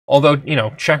Although, you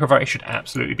know, Chakravarti should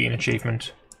absolutely be an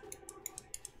achievement.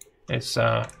 It's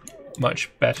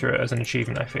much better as an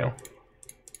achievement, I feel.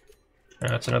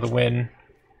 That's another win.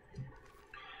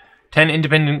 10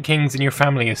 independent kings in your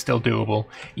family is still doable.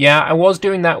 Yeah, I was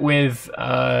doing that with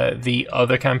the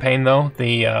other campaign, though.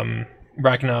 The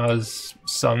Ragnar's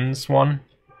Sons one.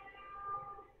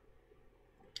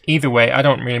 Either way, I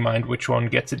don't really mind which one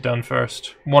gets it done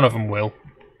first. One of them will.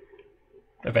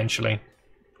 Eventually.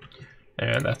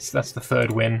 That's the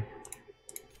third win.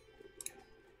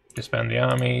 Disband the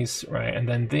armies. Right, and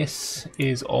then this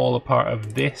is all a part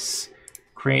of this.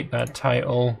 Create that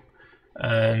title.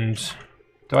 And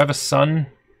do I have a son?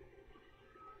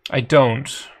 I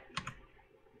don't.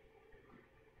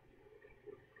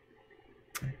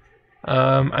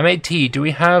 I made tea. Do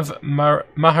we have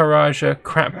Maharaja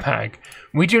Krappag?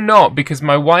 We do not, because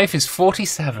my wife is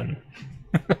 47.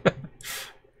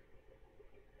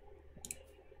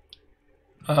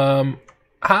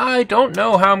 I don't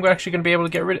know how I'm actually going to be able to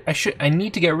get rid of... I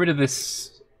need to get rid of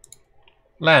this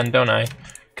land, don't I?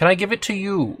 Can I give it to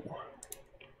you?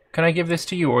 Can I give this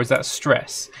to you, or is that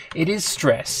stress? It is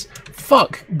stress.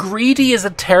 Fuck! Greedy is a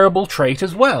terrible trait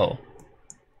as well.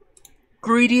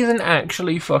 Greedy is an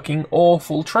actually fucking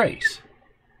awful trait.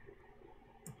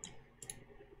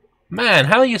 Man,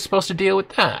 how are you supposed to deal with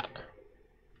that?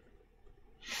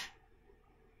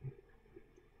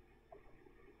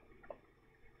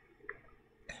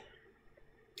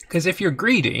 Because if you're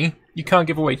greedy, you can't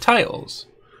give away titles.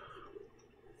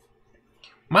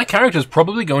 My character's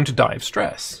probably going to die of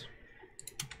stress.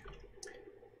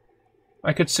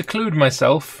 I could seclude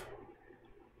myself.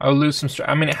 I'll lose some stress.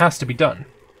 I mean, it has to be done.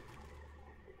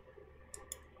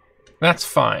 That's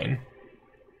fine.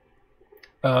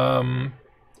 A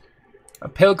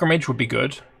pilgrimage would be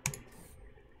good.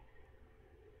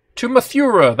 To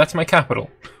Mathura! That's my capital.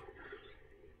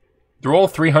 They're all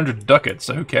 300 ducats,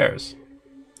 so who cares?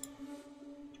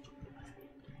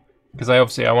 Because I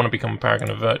want to become a paragon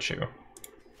of virtue.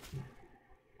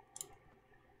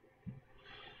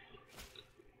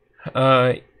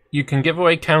 You can give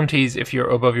away counties if you're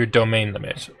above your domain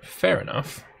limit. Fair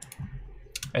enough.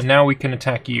 And now we can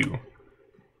attack you.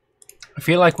 I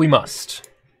feel like we must.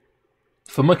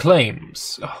 For my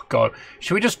claims. Oh god.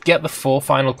 Should we just get the 4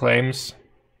 final claims?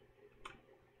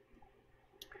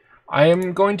 I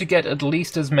am going to get at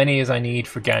least as many as I need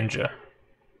for Ganja.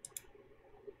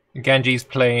 Ganji's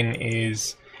plain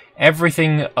is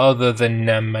everything other than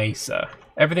Namaisa.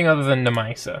 Everything other than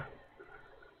Namaisa.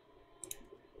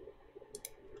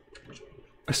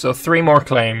 So 3 more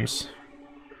claims.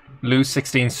 Lose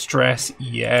 16 stress,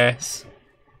 yes.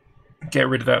 Get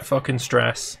rid of that fucking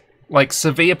stress. Like,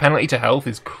 severe penalty to health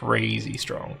is crazy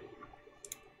strong.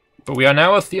 But we are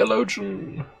now a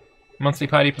theologian. Monthly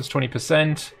piety plus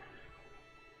 20%.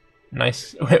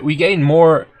 Nice. We gain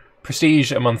more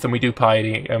prestige a month than we do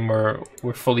piety, and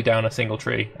we're fully down a single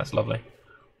tree. That's lovely.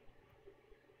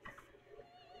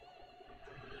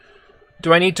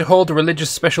 Do I need to hold the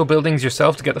religious special buildings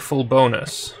yourself to get the full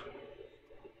bonus?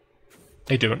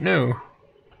 I don't know.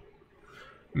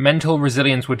 Mental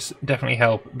resilience would definitely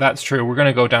help. That's true. We're going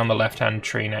to go down the left-hand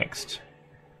tree next.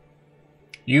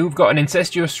 You've got an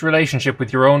incestuous relationship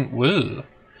with your own... Whoa.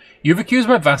 You've accused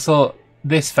my vassal,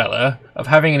 this fella, of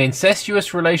having an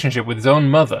incestuous relationship with his own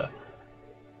mother.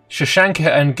 Shashanka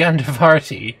and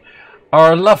Gandhavarti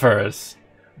are lovers.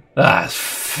 Ah,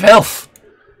 filth!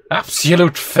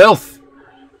 Absolute filth!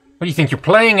 What do you think you're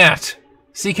playing at?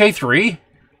 CK3?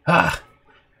 Ah.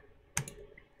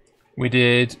 We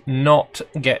did not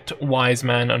get Wise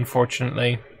Man,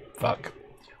 unfortunately. Fuck.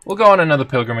 We'll go on another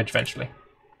pilgrimage eventually.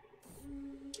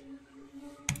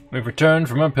 We've returned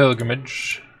from a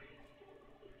pilgrimage.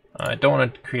 I don't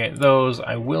want to create those.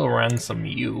 I will ransom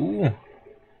you.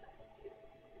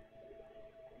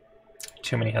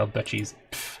 Too many held duchies.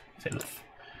 Pff, filth.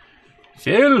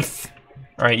 Filth!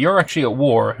 Alright, you're actually at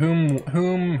war.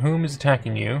 Whom is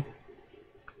attacking you?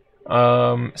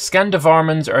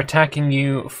 Skandavarmans are attacking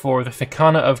you for the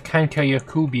Thekana of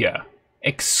Kankayakubia.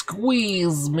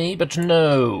 Excuse me, but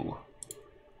no.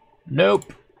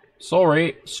 Nope.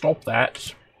 Sorry, stop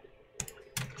that.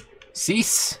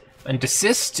 Cease and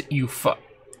desist, you fuck.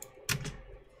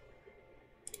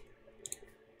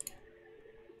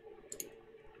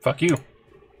 Fuck you.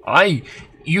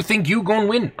 You think you gonna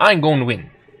win? I'm gonna win.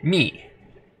 Me.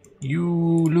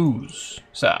 You lose,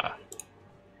 sir.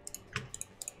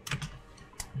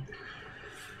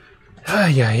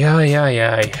 Ay, ay, ay, ay,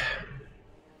 ay.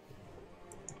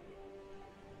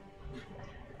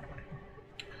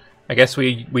 I guess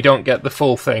we don't get the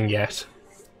full thing yet.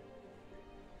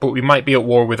 But we might be at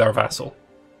war with our vassal.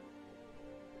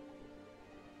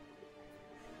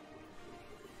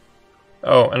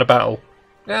 Oh, and a battle.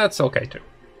 Yeah, that's okay too.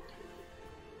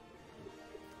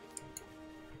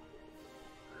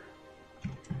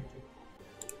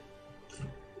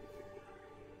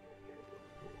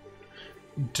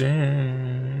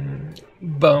 Dun,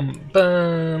 bum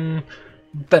bum,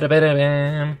 bada bada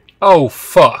bam. Oh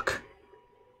fuck!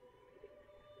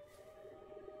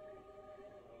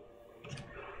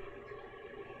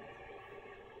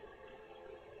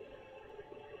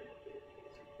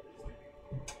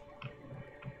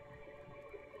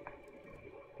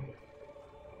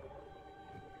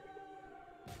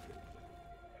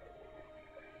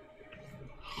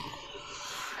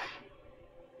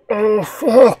 Oh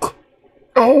fuck!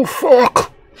 Oh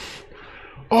fuck!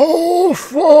 Oh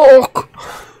fuck!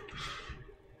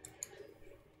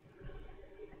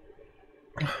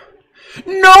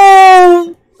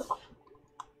 No!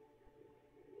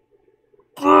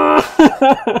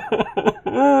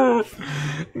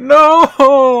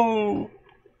 No!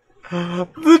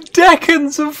 The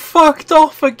Decans have fucked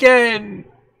off again!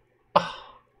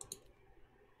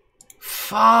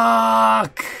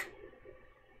 Fuck!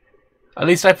 At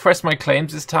least I pressed my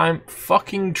claims this time.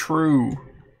 Fucking true.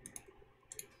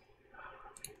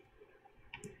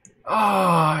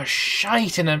 Ah, oh,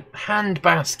 shite in a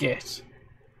handbasket.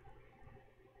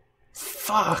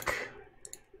 Fuck.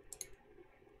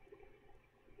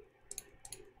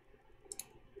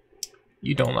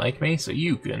 You don't like me, so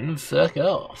you can fuck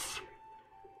off.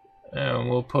 And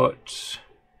we'll put...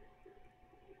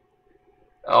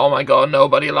 Oh my god,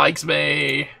 nobody likes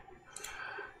me.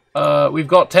 We've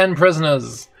got 10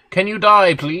 prisoners. Can you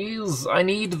die, please? I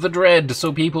need the dread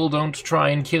so people don't try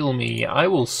and kill me. I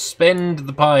will spend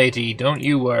the piety, don't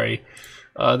you worry.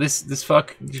 This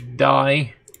fuck,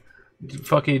 die.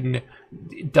 Fucking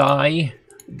die.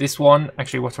 This one,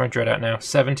 actually, what's my dread at now?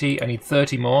 70, I need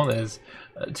 30 more. There's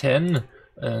 10,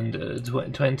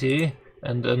 and 20,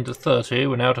 and 30.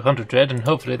 We're now at 100 dread, and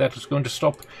hopefully that is going to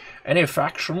stop any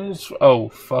factions. Oh,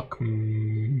 fuck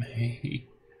me.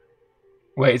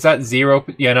 Wait, is that 0?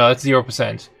 Yeah, no, that's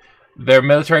 0%. Their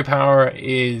military power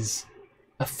is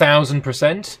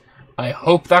 1,000%. I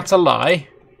hope that's a lie.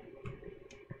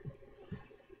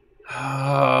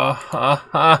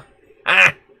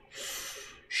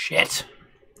 Shit.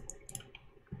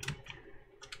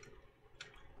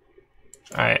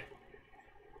 Alright.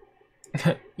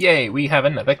 Yay, we have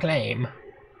another claim.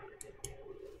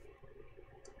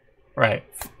 Right.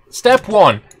 Step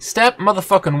 1. Step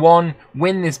motherfucking 1.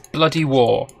 Win this bloody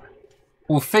war.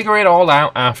 We'll figure it all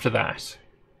out after that.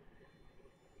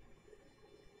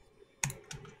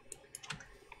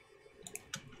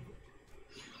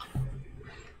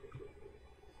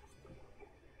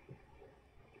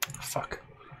 Fuck.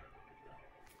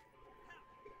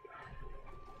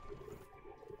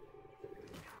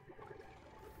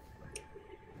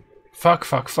 Fuck,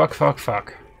 fuck, fuck, fuck,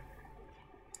 fuck.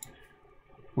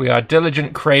 We are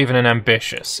diligent, craven, and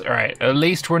ambitious. Alright, at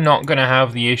least we're not going to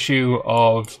have the issue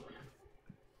of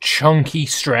chunky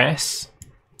stress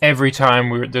every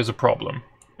time there's a problem.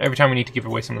 Every time we need to give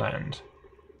away some land.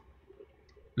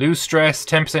 Lose stress,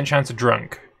 10% chance of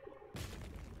drunk.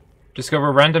 Discover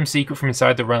a random secret from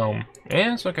inside the realm.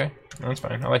 Yeah, it's okay. That's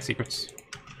fine. I like secrets.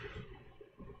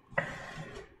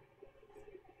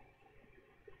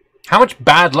 How much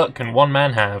bad luck can one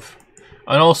man have?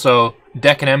 And also,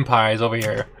 Deccan Empire is over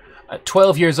here. At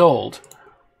 12 years old.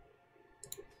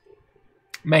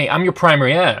 Mate, I'm your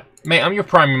primary heir. Mate, I'm your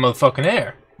primary motherfucking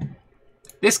heir.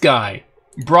 This guy,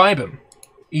 bribe him.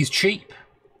 He's cheap.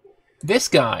 This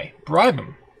guy, bribe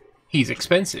him. He's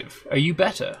expensive. Are you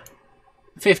better?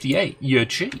 58, you're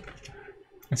cheap.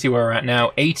 Let's see where we're at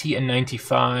now. 80 and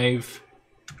 95.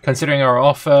 Considering our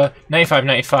offer, 95,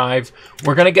 95.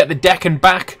 We're going to get the Deccan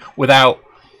back without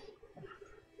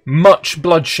much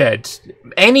bloodshed.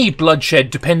 Any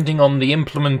bloodshed, depending on the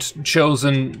implement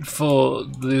chosen for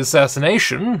the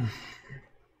assassination.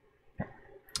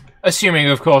 Assuming,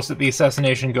 of course, that the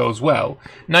assassination goes well.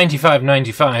 95,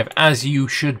 95, as you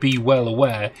should be well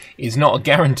aware, is not a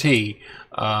guarantee.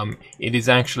 It is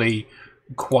actually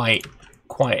quite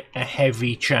a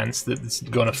heavy chance that it's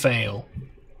going to fail.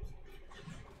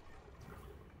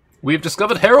 We've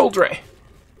discovered heraldry.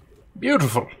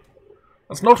 Beautiful.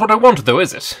 That's not what I wanted, though,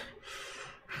 is it?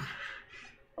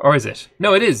 Or is it?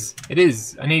 No, it is. It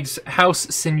is. I need house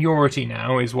seniority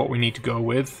now, is what we need to go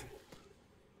with.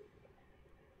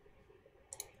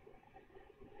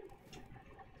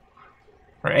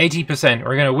 Right, 80%.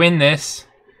 We're going to win this.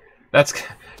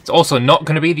 It's also not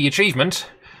going to be the achievement.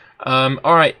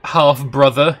 Alright,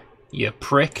 half-brother. You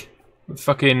prick.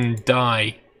 Fucking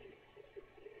die.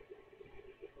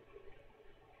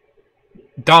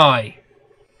 Die.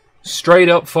 Straight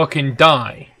up fucking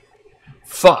die.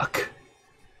 Fuck.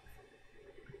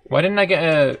 Why didn't I get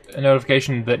a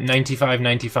notification that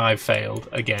 9595 failed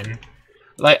again?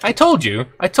 Like, I told you,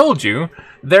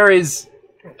 there is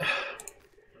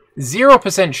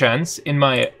 0% chance, in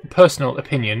my personal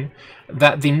opinion,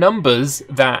 that the numbers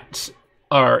that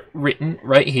are written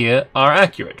right here are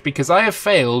accurate, because I have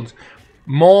failed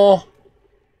more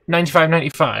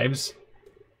 9595s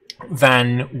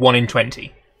than 1 in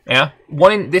 20. Yeah?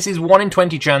 This is 1 in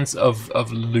 20 chance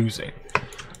of losing.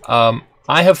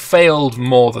 I have failed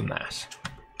more than that.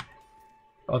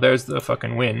 Oh, there's the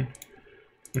fucking win.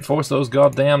 Enforce those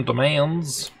goddamn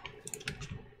demands.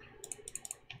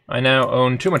 I now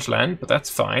own too much land, but that's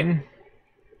fine.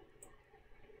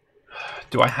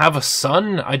 Do I have a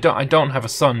son? I don't have a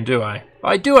son, do I?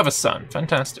 I do have a son.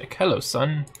 Fantastic. Hello,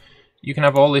 son. You can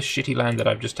have all this shitty land that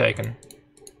I've just taken.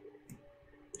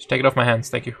 Just take it off my hands,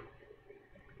 thank you.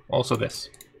 Also this.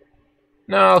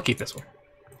 No, I'll keep this one.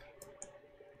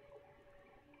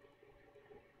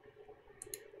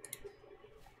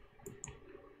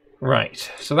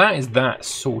 Right, so that is that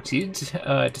sorted.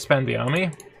 Disband the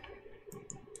army.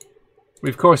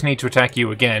 We of course need to attack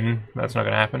you again. That's not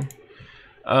going to happen.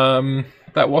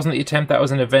 That wasn't the attempt, that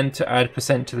was an event to add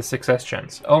 % to the success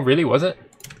chance. Oh, really? Was it?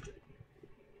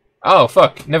 Oh,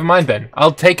 fuck. Never mind then.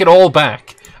 I'll take it all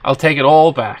back. I'll take it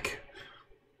all back.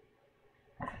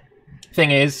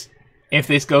 Thing is, if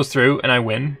this goes through and I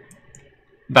win,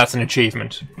 that's an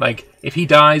achievement. Like, if he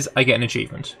dies, I get an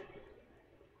achievement.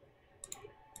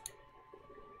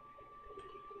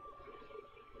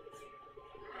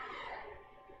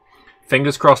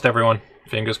 Fingers crossed, everyone.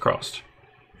 Fingers crossed.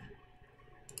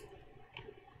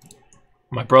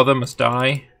 My brother must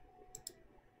die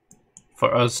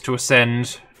for us to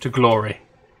ascend to glory.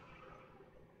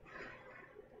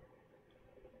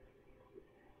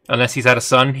 Unless he's had a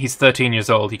son. He's 13 years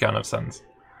old. He can't have sons.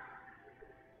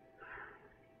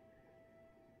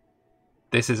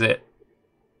 This is it.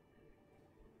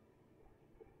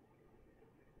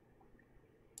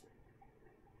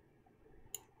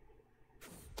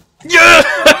 Yes!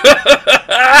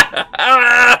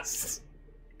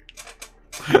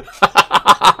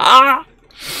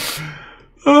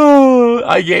 Oh,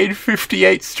 I gained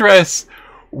 58 stress.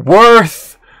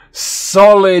 Worth.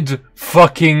 Solid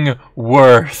fucking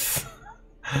worth.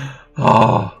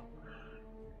 Oh.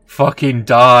 Fucking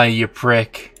die, you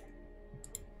prick.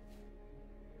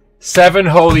 7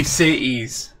 holy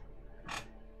cities.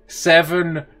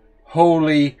 7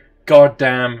 holy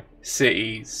goddamn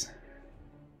cities.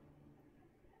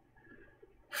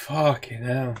 Fucking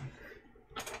hell.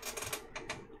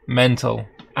 Mental.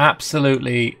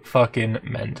 Absolutely fucking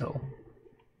mental.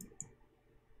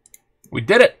 We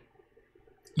did it!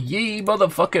 Yee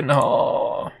motherfucking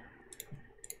haw!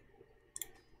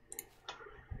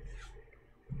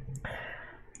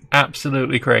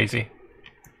 Absolutely crazy.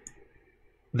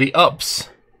 The ups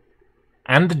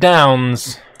and the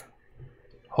downs.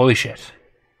 Holy shit.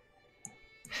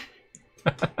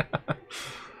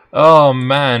 Oh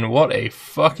man, what a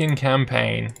fucking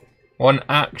campaign. One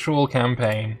actual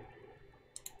campaign.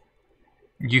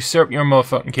 Usurp your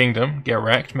motherfucking kingdom. Get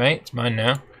wrecked, mate. It's mine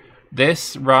now.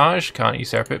 This, Raj, can't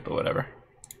usurp it, but whatever.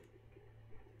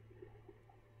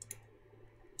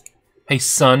 Hey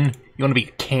son, you wanna be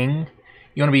a king?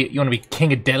 You wanna be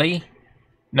king of Delhi?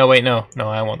 No, wait, no. No,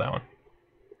 I want that one.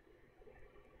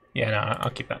 Yeah, no,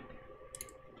 I'll keep that.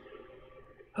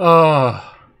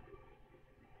 Oh.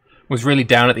 Was really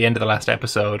down at the end of the last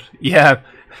episode. Yeah,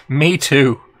 me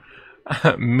too.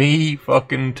 Me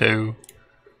fucking too.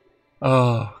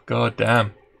 Oh, god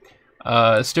damn.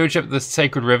 Stewardship of the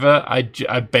Sacred River, I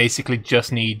basically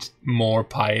just need more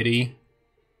piety.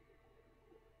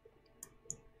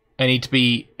 I need to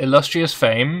be illustrious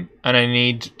fame, and I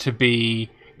need to be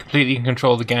completely in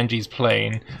control of the Ganges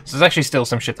Plain. So there's actually still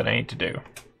some shit that I need to do.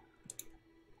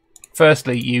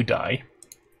 Firstly, you die.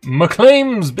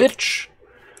 McClaims, bitch!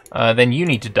 Then you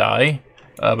need to die.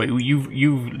 But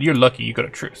you're lucky you got a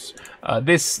truce.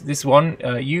 This one,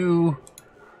 you...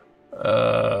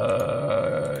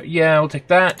 yeah, I'll take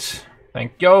that.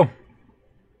 Thank you.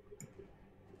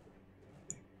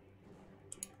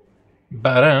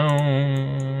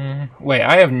 Ba-dum. Wait,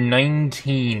 I have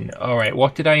 19. Alright,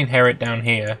 what did I inherit down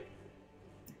here?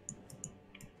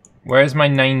 Where's my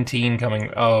 19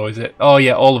 coming? Oh, is it? Oh,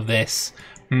 yeah, all of this.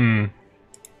 Do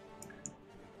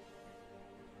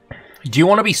you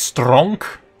want to be strong?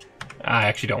 I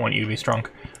actually don't want you to be strong.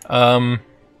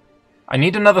 I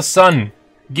need another son.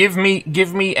 Give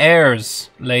me heirs,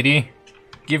 lady.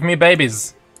 Give me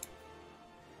babies.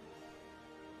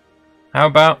 How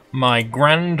about my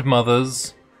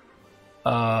grandmother's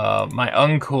My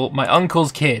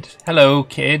uncle's kid. Hello,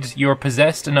 kid. You're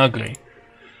possessed and ugly.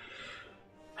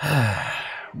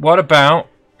 What about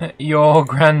your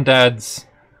granddad's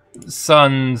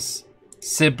son's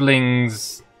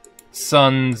siblings'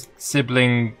 son's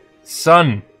sibling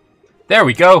son? There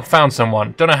we go. Found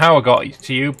someone. Don't know how I got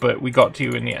to you, but we got to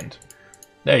you in the end.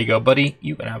 There you go, buddy.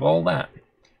 You can have all that.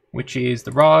 Which is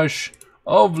the Raj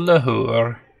of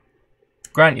Lahore.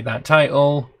 Grant you that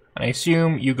title. And I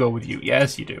assume you go with you.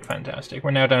 Yes, you do. Fantastic.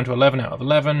 We're now down to 11 out of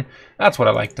 11. That's what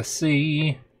I like to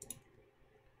see.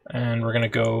 And we're going to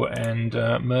go and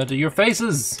murder your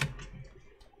faces.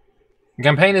 The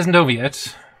campaign isn't over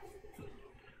yet.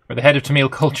 We're the head of Tamil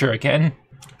culture again.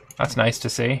 That's nice to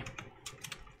see.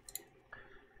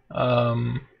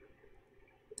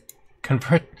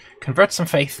 Convert some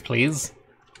faith, please.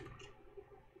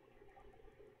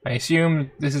 I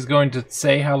assume this is going to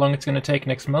say how long it's going to take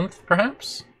next month,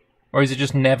 perhaps? Or is it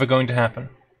just never going to happen?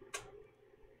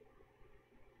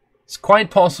 It's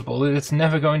quite possible that it's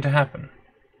never going to happen.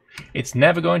 It's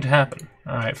never going to happen.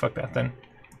 Alright, fuck that then.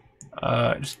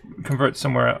 Just convert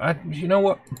somewhere else. You know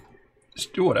what?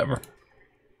 Just do whatever.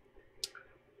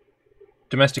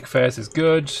 Domestic affairs is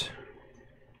good.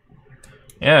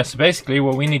 Yeah, so basically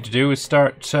what we need to do is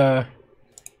start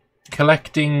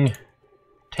collecting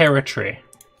territory.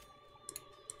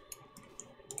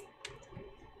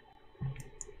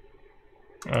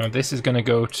 This is going to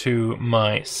go to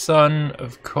my son,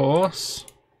 of course.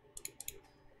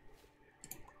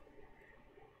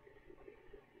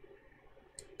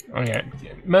 Oh yeah,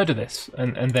 murder this,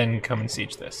 and then come and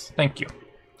siege this. Thank you.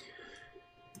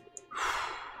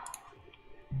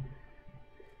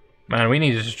 Man, we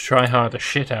needed to try hard the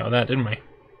shit out of that, didn't we?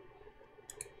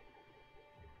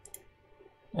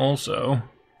 Also,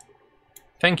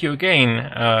 thank you again,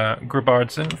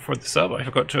 Grabardson, for the sub. I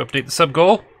forgot to update the sub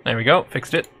goal. There we go,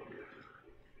 fixed it.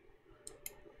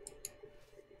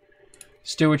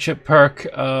 Stewardship perk,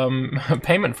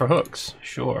 payment for hooks,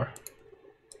 sure.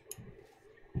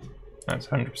 That's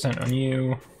 100% on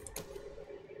you.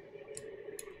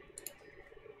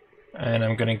 And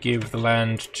I'm gonna give the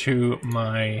land to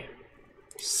my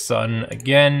son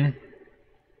again.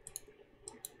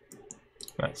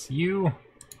 That's you.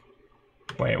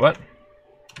 Wait, what?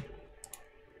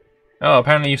 Oh,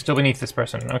 apparently you're still beneath this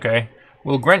person. Okay.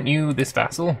 We'll grant you this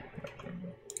vassal.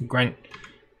 Grant.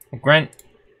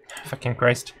 Fucking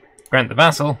Christ. Grant the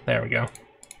vassal. There we go.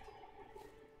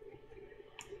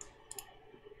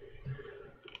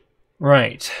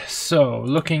 Right, so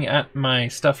looking at my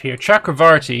stuff here,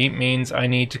 Chakravarti means I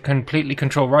need to completely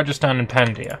control Rajasthan and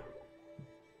Pandya.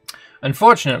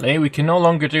 Unfortunately, we can no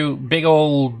longer do big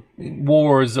old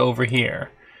wars over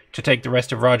here to take the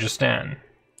rest of Rajasthan.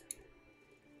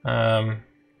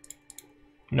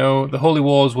 No, the holy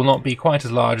wars will not be quite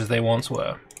as large as they once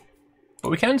were.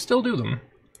 But we can still do them.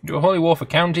 Do a holy war for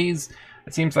counties.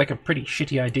 It seems like a pretty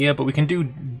shitty idea, but we can do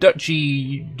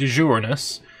duchy de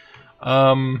jure-ness.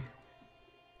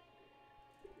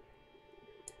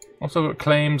 Also got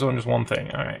claims on just one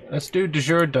thing. Alright, let's do de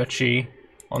jure duchy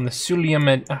on the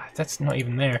Suliamed. That's not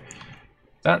even there.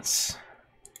 That's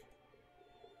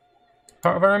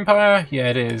part of our empire? Yeah,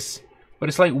 it is. But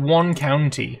it's like one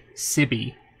county.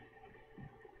 Sibi.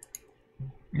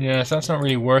 Yeah, so that's not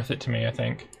really worth it to me, I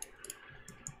think.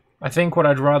 I think what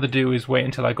I'd rather do is wait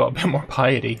until I got a bit more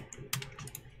piety.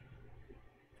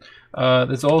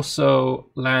 There's also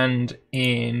land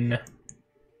in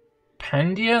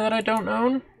Pandya that I don't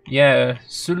own. Yeah,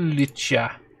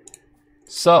 Sulicha.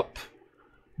 Sup.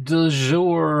 De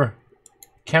jure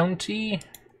county?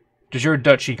 De jure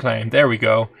duchy claim. There we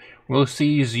go. We'll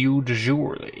seize you de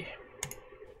jurely.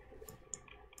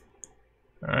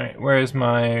 Alright, where's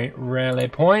my rally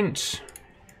point?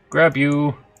 Grab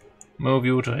you. Move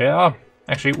you to here.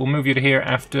 Actually, we'll move you to here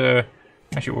after...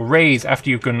 Actually, we'll raise after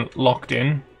you've been locked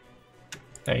in.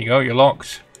 There you go, you're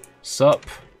locked. Sup.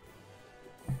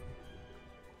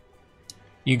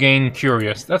 You gain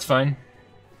curious. That's fine.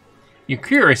 You're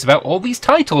curious about all these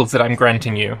titles that I'm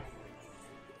granting you.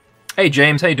 Hey,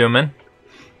 James. How you doing, man?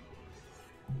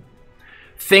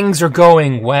 Things are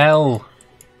going well.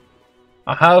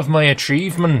 I have my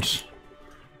achievement.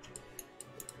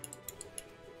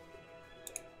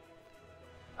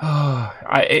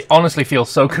 It honestly feels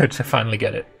so good to finally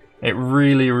get it. It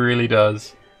really, really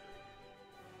does.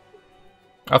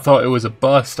 I thought it was a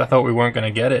bust. I thought we weren't going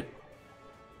to get it.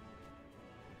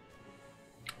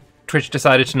 Twitch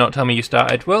decided to not tell me you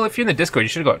started. Well, if you're in the Discord, you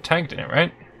should have got tagged in it,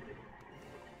 right?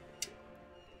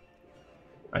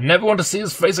 I never want to see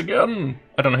his face again.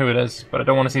 I don't know who it is, but I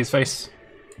don't want to see his face.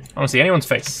 I don't want to see anyone's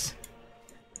face.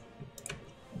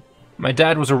 My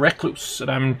dad was a recluse, and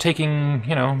I'm taking,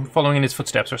 you know, following in his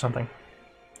footsteps or something.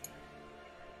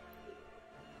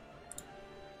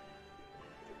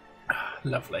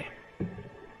 Lovely.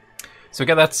 So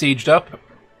get that sieged up.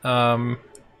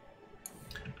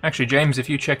 Actually, James, if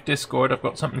you check Discord, I've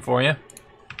got something for you.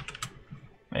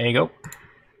 There you go.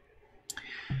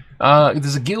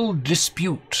 There's a guild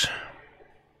dispute.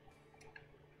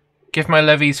 Give my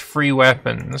levies free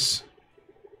weapons.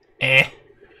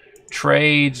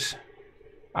 Trade.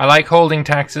 I like holding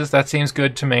taxes. That seems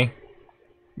good to me.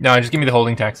 No, just give me the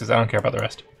holding taxes. I don't care about the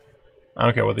rest. I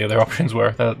don't care what the other options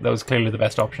were. That was clearly the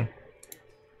best option.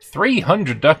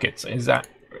 300 ducats. Is that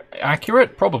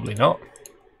accurate? Probably not.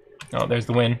 Oh, there's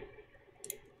the win.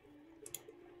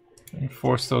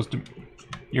 Enforce those.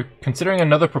 You're considering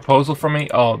another proposal from me?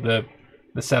 Oh, the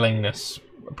sellingness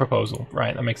proposal.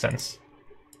 Right, that makes sense.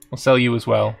 We'll sell you as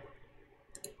well.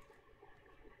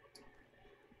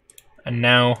 And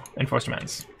now, enforce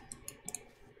demands.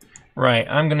 Right,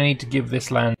 I'm going to need to give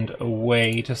this land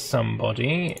away to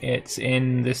somebody. It's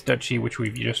in this duchy which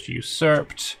we've just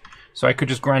usurped. So I could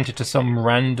just grant it to some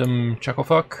random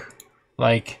chucklefuck.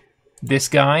 Like this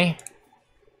guy.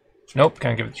 Nope,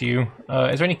 can't give it to you.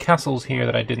 Is there any castles here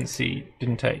that I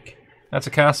didn't take? That's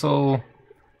a castle.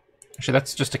 Actually,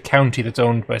 that's just a county that's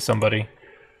owned by somebody.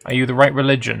 Are you the right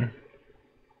religion?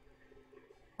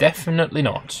 Definitely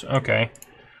not. Okay.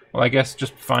 Well, I guess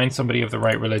just find somebody of the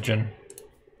right religion.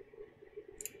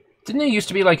 Didn't there used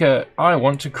to be like a, I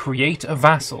want to create a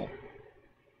vassal?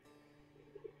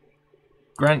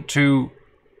 Grant to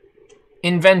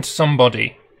invent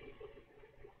somebody.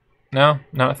 No?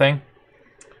 Not a thing?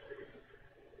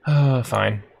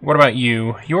 Fine. What about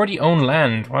you? You already own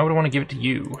land. Why would I want to give it to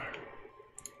you?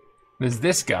 There's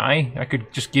this guy. I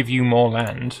could just give you more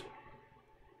land.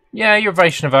 Yeah, you're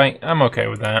Vaishnavite. I'm okay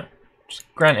with that. Just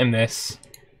grant him this.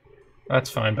 That's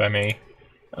fine by me.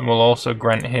 And we'll also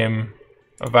grant him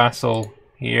a vassal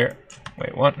here.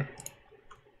 Wait, what?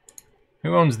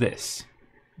 Who owns this?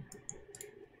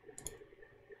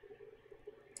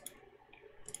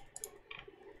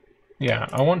 Yeah,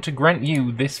 I want to grant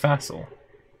you this vassal.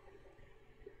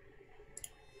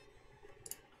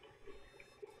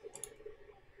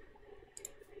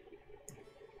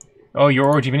 Oh, you're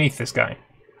already beneath this guy.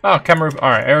 Oh, camera.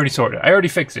 Alright, I already sorted it. I already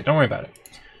fixed it. Don't worry about it.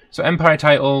 So, empire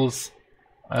titles.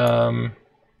 We're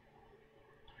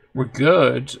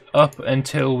good up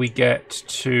until we get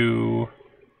to...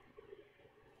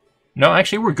 No,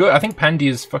 actually, we're good. I think Pandya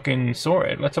is fucking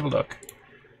sorted. Let's have a look.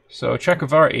 So,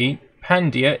 Chakravarti,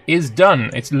 Pandya is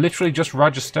done. It's literally just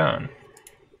Rajasthan.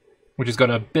 Which has got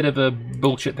a bit of a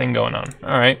bullshit thing going on.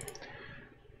 Alright.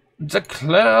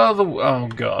 Declare the... Oh,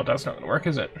 God. That's not going to work,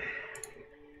 is it?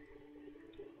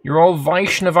 You're all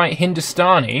Vaishnavite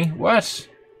Hindustani? What?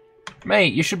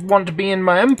 Mate, you should want to be in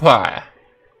my empire.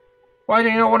 Why do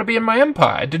you not want to be in my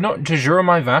empire? Did not Tajura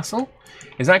my vassal?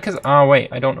 Is that because... Oh, wait.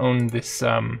 I don't own this,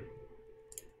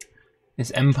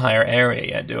 this empire area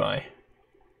yet, do I?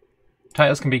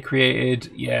 Titles can be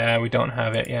created. Yeah, we don't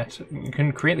have it yet. We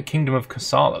can create the Kingdom of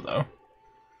Kosala, though.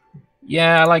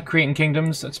 Yeah, I like creating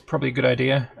kingdoms. That's probably a good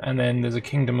idea. And then there's a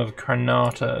Kingdom of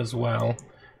Karnata as well.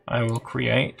 I will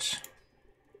create.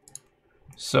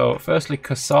 So, firstly,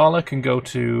 Kosala can go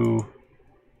to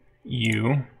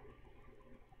you.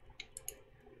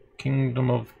 Kingdom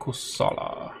of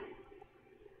Kosala.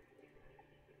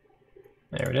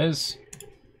 There it is.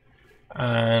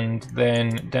 And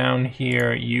then down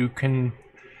here you can...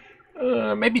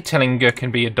 maybe Telinga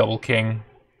can be a double king.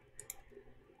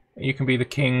 You can be the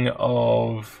king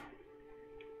of...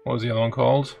 What was the other one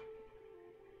called?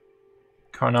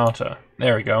 Karnata.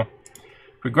 There we go.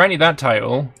 If we grant you that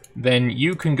title, then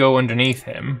you can go underneath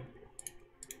him.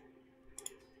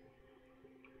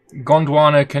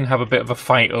 Gondwana can have a bit of a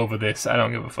fight over this. I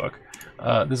don't give a fuck.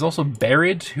 There's also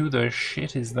Buried. Who the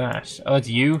shit is that? Oh, that's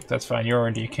you? That's fine. You're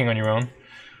already a king on your own.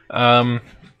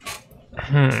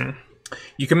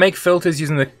 You can make filters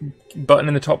using the button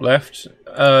in the top left.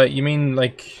 You mean,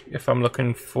 like, if I'm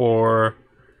looking for...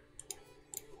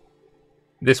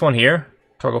 this one here?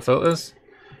 Toggle filters?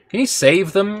 Can you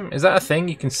save them? Is that a thing?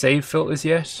 You can save filters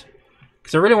yet?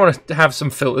 Because I really want to have some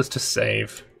filters to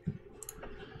save.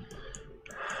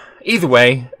 Either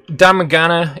way,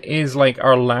 Damagana is like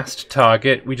our last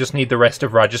target. We just need the rest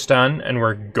of Rajasthan and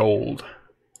we're gold.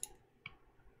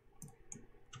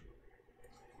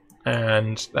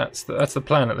 And that's the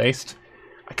plan at least.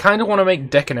 I kind of want to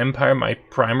make Deccan Empire my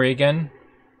primary again.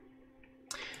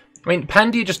 I mean,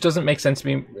 Pandya just doesn't make sense to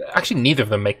me. Actually, neither of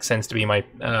them make sense to be my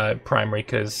primary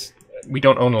because we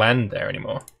don't own land there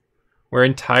anymore. We're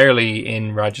entirely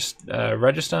in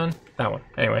Rajasthan. That one.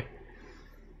 Anyway.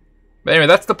 But anyway,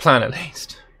 that's the plan at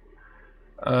least.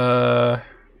 Let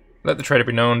the traitor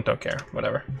be known. Don't care.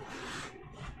 Whatever.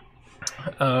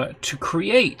 To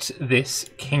create this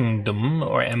kingdom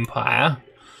or empire,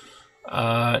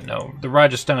 no, the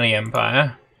Rajasthani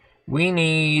Empire, we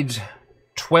need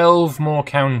 12 more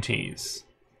counties.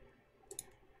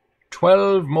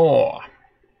 12 more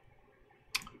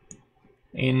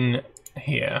in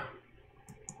here.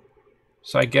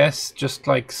 So I guess just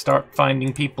like start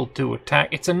finding people to attack.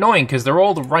 It's annoying because they're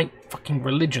all the right fucking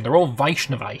religion. They're all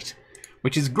Vaishnavite,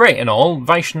 which is great and all.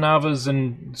 Vaishnavas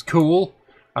and it's cool.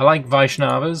 I like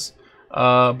Vaishnavas.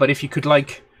 But if you could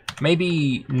like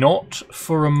maybe not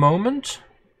for a moment.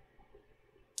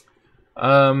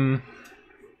 Are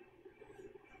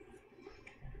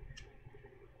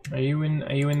you in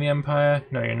the Empire?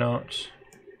 No, you're not.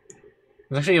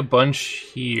 There's actually a bunch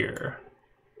here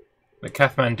that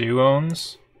Kathmandu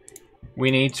owns.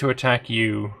 We need to attack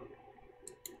you.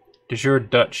 De jure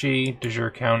Duchy, de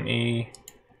jure County.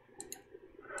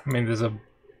 I mean, there's a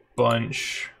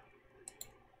bunch.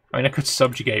 I mean, I could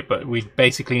subjugate, but we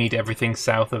basically need everything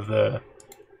south of the...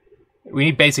 We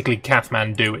need basically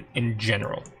Kathmandu in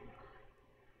general.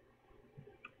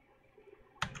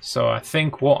 So I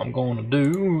think what I'm going to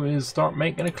do is start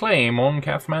making a claim on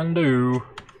Kathmandu.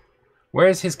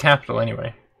 Where's his capital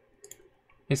anyway?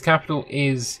 His capital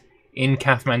is in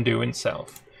Kathmandu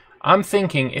itself. I'm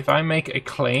thinking if I make a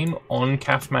claim on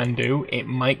Kathmandu, it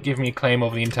might give me a claim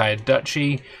over the entire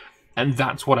duchy, and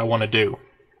that's what I want to do.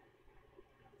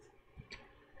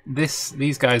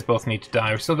 These guys both need to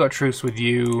die. We've still got a truce with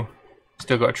you,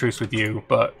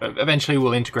 but eventually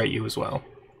we'll integrate you as well.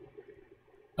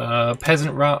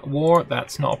 Peasant war,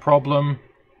 that's not a problem.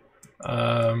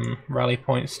 Rally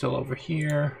point is still over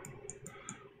here.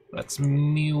 Let's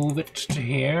move it to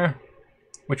here.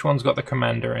 Which one's got the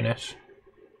commander in it?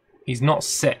 He's not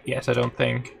set yet, I don't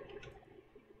think.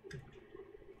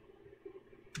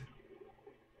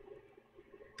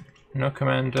 No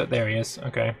commander. There he is.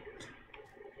 Okay.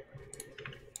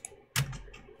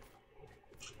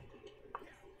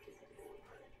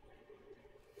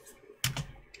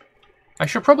 I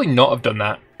should probably not have done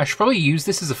that. I should probably use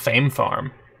this as a fame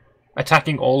farm.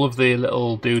 Attacking all of the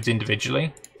little dudes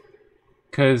individually.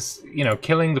 Because, you know,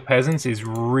 killing the peasants is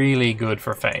really good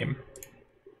for fame.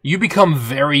 You become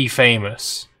very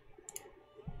famous.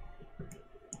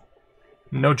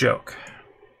 No joke.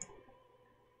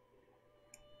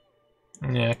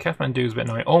 Yeah, Kathmandu's a bit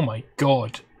annoying. Oh my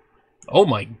god. Oh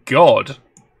my god.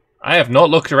 I have not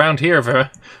looked around here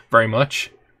very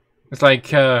much. It's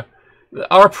like,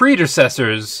 our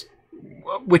predecessors,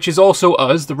 which is also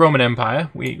us, the Roman Empire.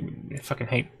 We fucking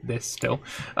hate this still.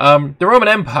 The Roman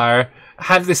Empire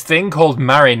had this thing called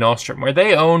Mare Nostrum, where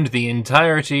they owned the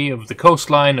entirety of the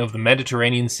coastline of the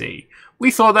Mediterranean Sea. We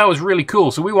thought that was really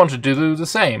cool, so we wanted to do the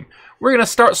same. We're going to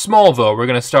start small, though. We're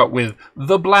going to start with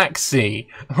the Black Sea.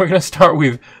 We're going to start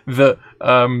with the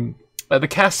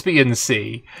Caspian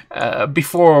Sea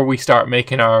before we start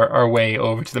making our way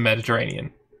over to the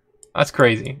Mediterranean. That's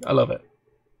crazy. I love it.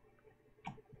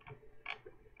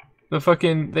 The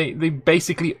fucking... They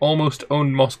basically almost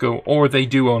own Moscow, or they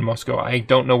do own Moscow. I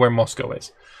don't know where Moscow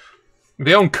is.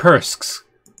 They own Kursk.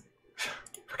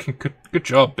 Fucking good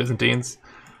job, Byzantines.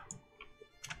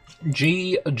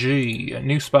 GG,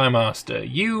 new spy master.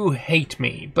 You hate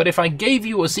me, but if I gave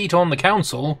you a seat on the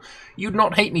council, you'd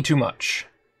not hate me too much.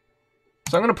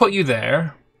 So I'm going to put you there.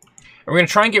 And we're going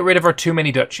to try and get rid of our too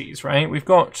many duchies, right? We've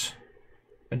got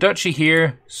a duchy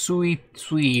here,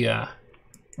 Suituia.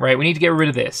 Right, we need to get rid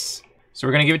of this. So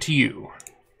we're going to give it to you.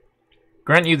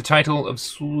 Grant you the title of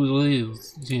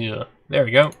Suituia. There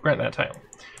we go, grant that title.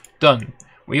 Done.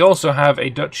 We also have a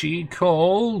duchy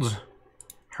called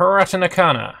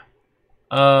Haratanakana.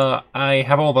 I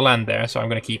have all the land there, so I'm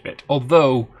going to keep it.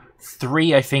 Although,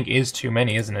 3 I think is too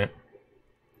many, isn't it?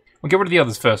 We'll get rid of the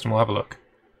others first and we'll have a look.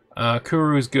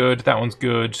 Kuru is good, that one's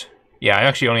good. Yeah, I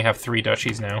actually only have 3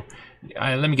 duchies now.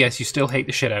 Let me guess, you still hate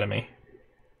the shit out of me.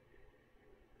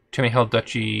 Too many held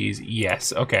duchies,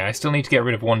 yes. Okay, I still need to get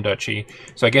rid of 1 duchy.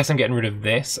 So I guess I'm getting rid of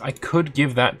this. I could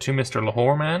give that to Mr.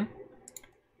 Lahore Man.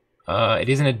 It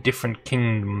is in a different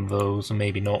kingdom though, so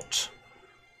maybe not.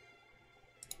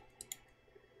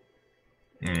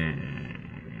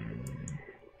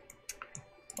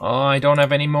 Oh, I don't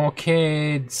have any more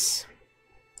kids.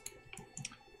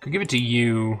 Could give it to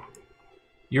you.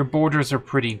 Your borders are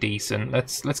pretty decent.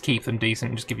 Let's keep them decent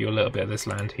and just give you a little bit of this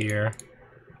land here.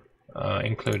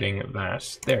 Including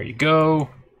that. There you go.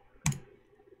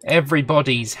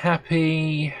 Everybody's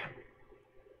happy.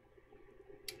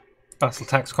 Vassal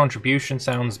tax contribution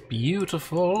sounds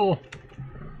beautiful.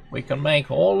 We can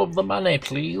make all of the money,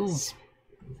 please.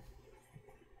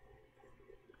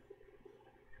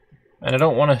 And I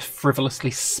don't want to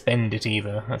frivolously spend it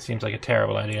either. That seems like a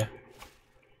terrible idea.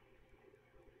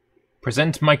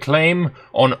 Present my claim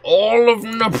on all of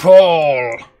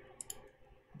Nepal!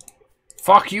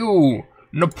 Fuck you!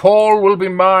 Nepal will be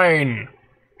mine!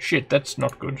 Shit, that's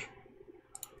not good.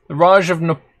 The Raj of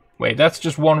Nepal... Wait, that's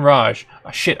just one Raj.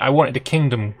 Oh, shit, I wanted a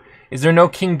kingdom. Is there no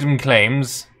kingdom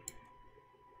claims?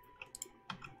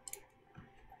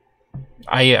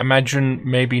 I imagine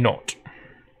maybe not.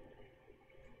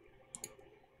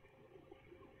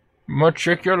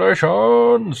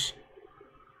 Matriculations!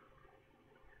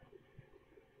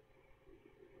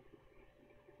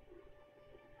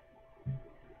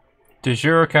 De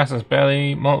jure castles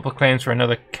belly. Multiple claims for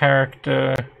another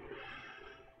character.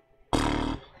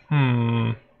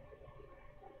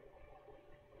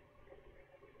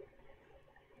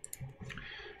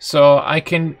 So I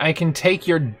can take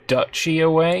your duchy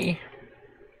away.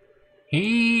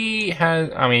 He has,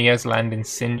 I mean, he has land in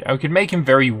Sin. I could make him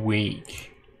very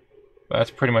weak. But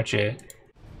that's pretty much it.